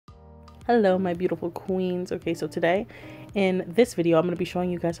Hello my beautiful queens. Okay, so today in this video I'm going to be showing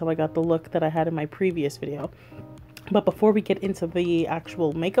you guys how I got the look that I had in my previous video. But before we get into the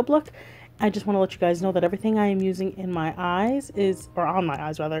actual makeup look, I just want to let you guys know that everything I am using in my eyes is, or on my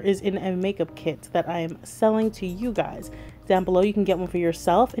eyes rather, is in a makeup kit that I am selling to you guys. Down below you can get one for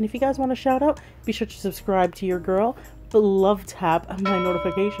yourself, and if you guys want a shout out, be sure to subscribe to your girl, but love tap my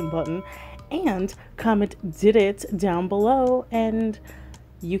notification button, and comment "did it" down below, and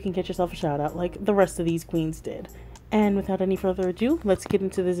you can get yourself a shout out like the rest of these queens did. And without any further ado, let's get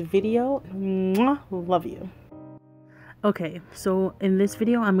into this video. Mwah, love you. Okay, so in this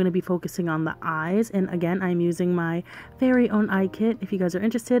video, I'm going to be focusing on the eyes. And again, I'm using my very own eye kit. If you guys are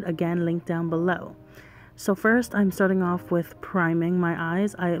interested, again, link down below. So first, I'm starting off with priming my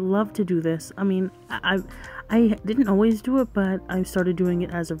eyes. I love to do this. I mean, I didn't always do it, but I started doing it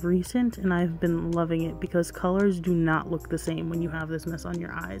as of recent, and I've been loving it because colors do not look the same when you have this mess on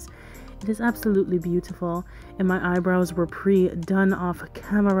your eyes. It is absolutely beautiful, and my eyebrows were pre-done off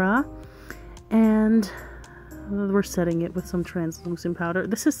camera, and we're setting it with some translucent powder.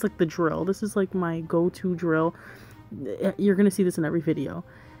 This is like the drill. This is like my go-to drill. You're gonna see this in every video.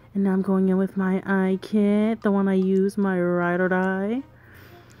 And now I'm going in with my eye kit, the one I use, my ride or die.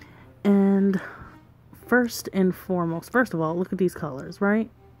 And first and foremost, first of all, look at these colors,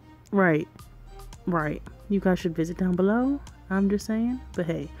 right? Right. You guys should visit down below. I'm just saying. But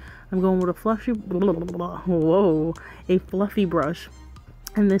hey, I'm going with a fluffy, a fluffy brush.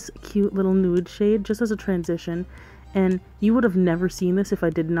 And this cute little nude shade just as a transition. And you would have never seen this if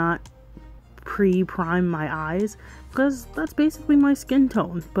I did not pre-prime my eyes, because that's basically my skin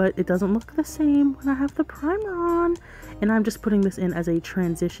tone, but it doesn't look the same when I have the primer on. And I'm just putting this in as a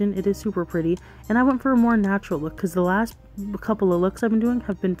transition. It is super pretty, and I went for a more natural look because the last couple of looks I've been doing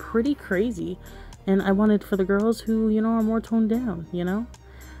have been pretty crazy, and I wanted for the girls who, you know, are more toned down, you know.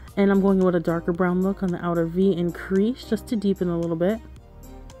 And I'm going with a darker brown look on the outer V and crease just to deepen a little bit.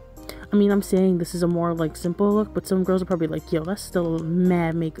 I mean, I'm saying this is a more like simple look, but some girls are probably like, yo, that's still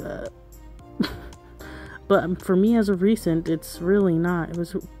mad makeup. But for me, as of recent, it's really not. It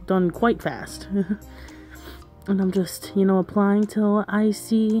was done quite fast. And I'm just, you know, applying till I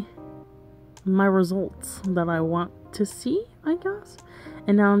see my results that I want to see, I guess.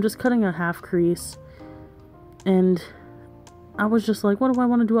 And now I'm just cutting a half crease. And I was just like, what do I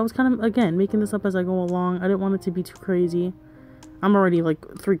want to do? I was kind of, again, making this up as I go along. I didn't want it to be too crazy. I'm already like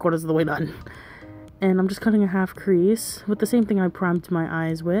 3/4 of the way done. And I'm just cutting a half crease with the same thing I primed my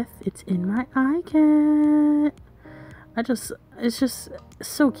eyes with. It's in my eye kit. It's just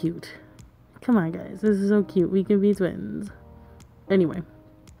so cute. Come on, guys. This is so cute. We can be twins. Anyway,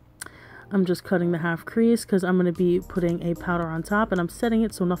 I'm just cutting the half crease because I'm going to be putting a powder on top. And I'm setting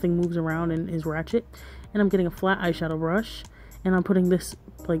it so nothing moves around and is ratchet. And I'm getting a flat eyeshadow brush. And I'm putting this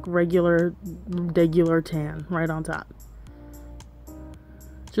like regular tan right on top,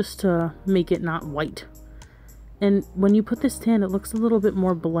 just to make it not white. And when you put this tan, it looks a little bit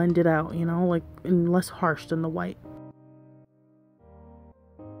more blended out, you know, like, and less harsh than the white.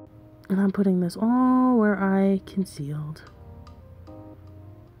 And I'm putting this all where I concealed.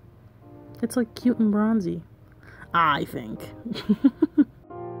 It's like cute and bronzy, I think.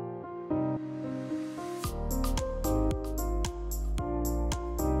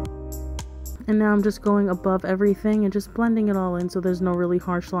 And now I'm just going above everything and just blending it all in so there's no really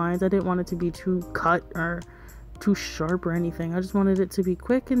harsh lines. I didn't want it to be too cut or too sharp or anything. I just wanted it to be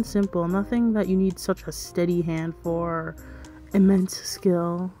quick and simple. Nothing that you need such a steady hand for, immense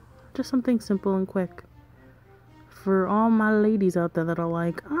skill. Just something simple and quick. For all my ladies out there that are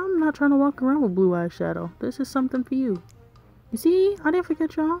like, I'm not trying to walk around with blue eyeshadow. This is something for you. You see? I didn't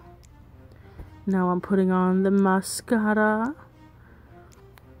forget y'all. Now I'm putting on the mascara.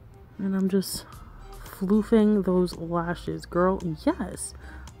 And I'm just floofing those lashes, girl. Yes.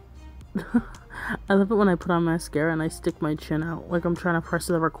 I love it when I put on mascara and I stick my chin out like I'm trying to press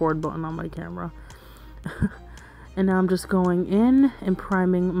the record button on my camera. And now I'm just going in and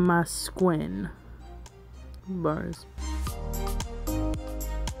priming my squin. Bars.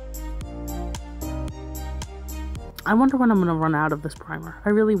 I wonder when I'm gonna run out of this primer. I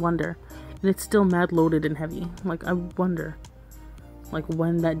really wonder. And it's still mad loaded and heavy. Like, I wonder like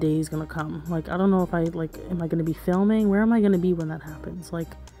when that day is gonna come. Like, I don't know if am I gonna be filming? Where am I gonna be when that happens? Like,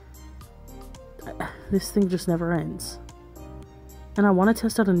 this thing just never ends. And I want to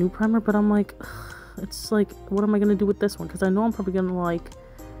test out a new primer, but I'm like, ugh, it's like, what am I gonna do with this one? Because I know I'm probably gonna like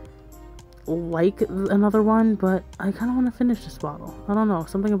another one, but I kind of want to finish this bottle. I don't know,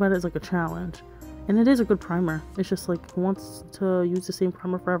 something about it is like a challenge. And it is a good primer. It's just like, who wants to use the same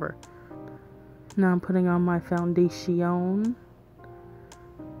primer forever? Now I'm putting on my foundation.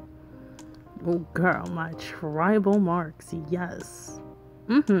 Oh girl, my tribal marks, yes.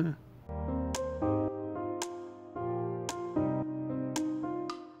 And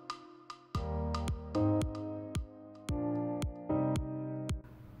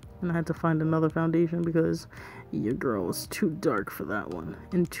I had to find another foundation because your girl was too dark for that one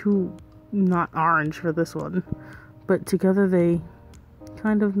and too not orange for this one. But together they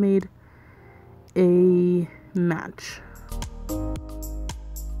kind of made a match.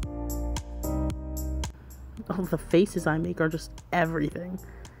 Oh, the faces I make are just everything.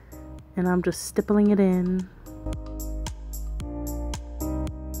 And I'm just stippling it in.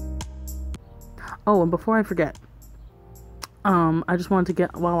 Oh, and before I forget, I just wanted to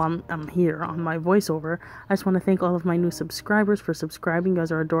get, while I'm here on my voiceover, I just want to thank all of my new subscribers for subscribing. You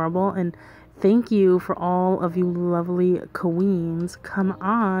guys are adorable. And thank you for all of you lovely queens, come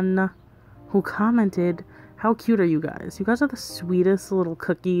on, who commented. How cute are you guys? You guys are the sweetest little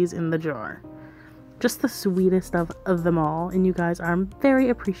cookies in the jar. Just the sweetest of them all. And you guys are very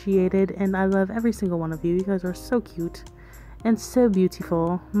appreciated. And I love every single one of you. You guys are so cute and so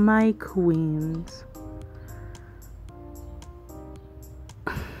beautiful. My queens.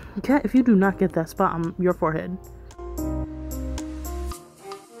 Okay, if you do not get that spot on your forehead.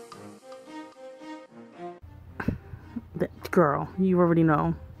 Girl, you already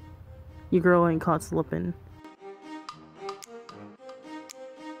know. Your girl ain't caught slipping.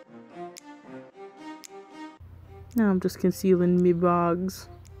 Now I'm just concealing me bags.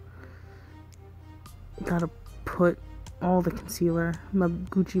 Gotta put all the concealer in my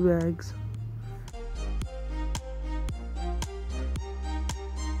Gucci bags.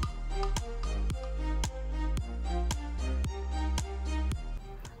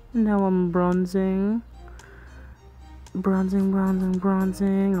 Now I'm bronzing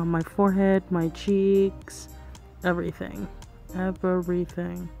on my forehead, my cheeks, everything.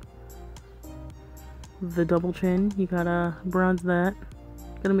 The double chin, you gotta bronze that.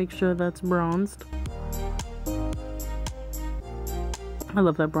 Gotta make sure that's bronzed. I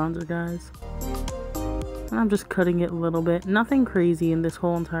love that bronzer, guys. And I'm just cutting it a little bit. Nothing crazy in this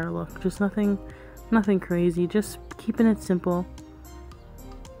whole entire look. Just nothing crazy. Just keeping it simple.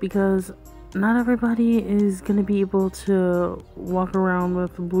 Because not everybody is gonna be able to walk around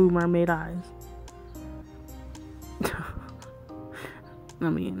with blue mermaid eyes. I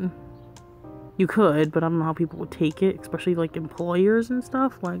mean, you could, but I don't know how people would take it, especially like employers and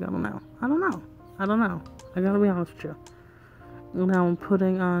stuff. Like, I don't know. I gotta be honest with you. Now I'm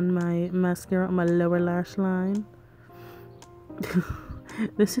putting on my mascara on my lower lash line.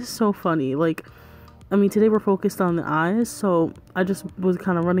 This is so funny. Like, I mean, today we're focused on the eyes, so I just was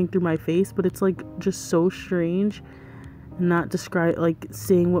kind of running through my face, but it's like just so strange not describe, like,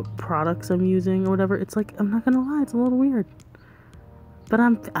 saying what products I'm using or whatever. It's like, I'm not gonna lie, it's a little weird. But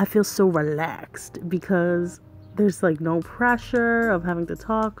I feel so relaxed because there's like no pressure of having to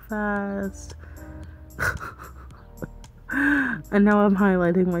talk fast. And now I'm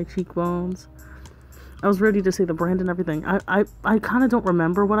highlighting my cheekbones. I was ready to say the brand and everything. I kind of don't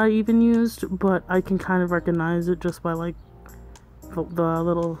remember what I even used, but I can kind of recognize it just by like the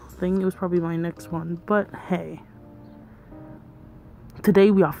little thing. It was probably my next one. But hey,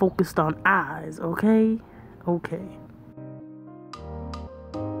 today we are focused on eyes, okay? Okay.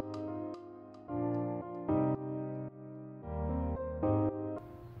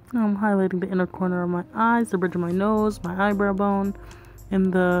 Now I'm highlighting the inner corner of my eyes, the bridge of my nose, my eyebrow bone,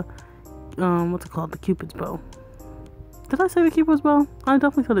 and the, what's it called? The Cupid's bow. Did I say the Cupid's bow? I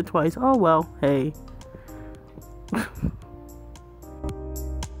definitely said it twice. Oh well, hey.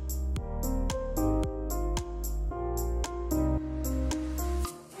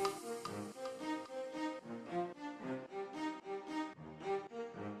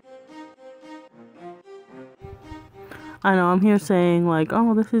 I know, I'm here saying like,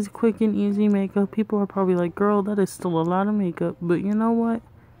 oh, this is quick and easy makeup. People are probably like, girl, that is still a lot of makeup. But you know what?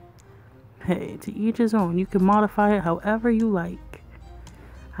 Hey, to each his own. You can modify it however you like.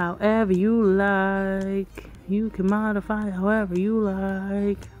 However you like. You can modify it however you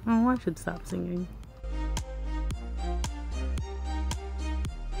like. Oh, I should stop singing.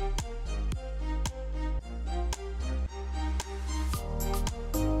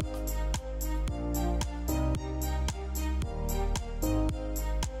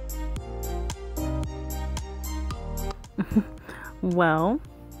 Well,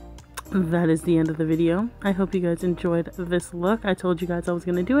 that is the end of the video. I hope you guys enjoyed this look. I told you guys I was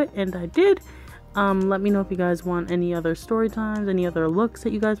gonna do it, and I did. Let me know if you guys want any other story times, any other looks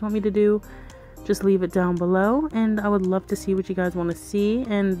that you guys want me to do. Just leave it down below, and I would love to see what you guys want to see.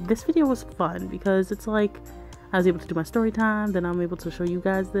 And this video was fun because it's like, I was able to do my story time, then I'm able to show you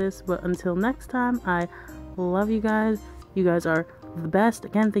guys this. But until next time, I love you guys. You guys are the best.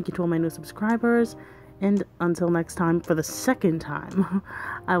 Again, thank you to all my new subscribers. And until next time, for the second time,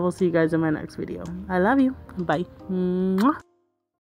 I will see you guys in my next video. I love you. Bye. Mwah.